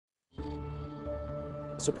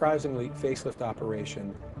surprisingly, facelift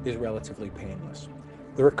operation is relatively painless.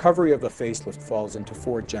 The recovery of a facelift falls into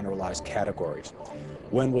four generalized categories.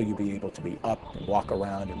 When will you be able to be up and walk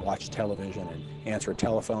around and watch television and answer a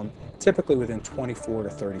telephone? Typically within 24 to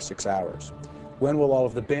 36 hours. When will all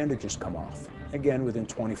of the bandages come off? Again, within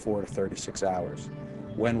 24 to 36 hours.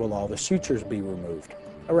 When will all the sutures be removed?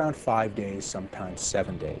 Around 5 days, sometimes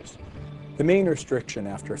 7 days. The main restriction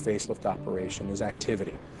after a facelift operation is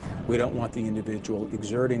activity. We don't want the individual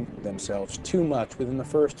exerting themselves too much within the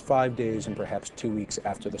first 5 days and perhaps 2 weeks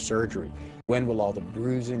after the surgery. When will all the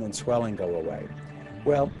bruising and swelling go away?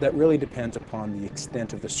 Well, that really depends upon the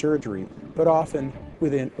extent of the surgery, but often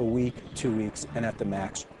within a week, 2 weeks, and at the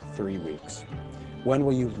max, 3 weeks. When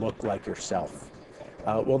will you look like yourself?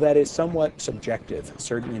 Well, that is somewhat subjective.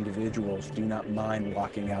 Certain individuals do not mind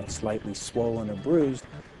walking out slightly swollen or bruised.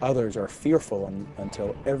 Others are fearful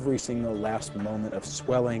until every single last moment of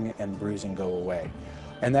swelling and bruising go away.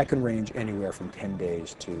 And that can range anywhere from 10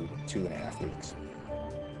 days to 2.5 weeks.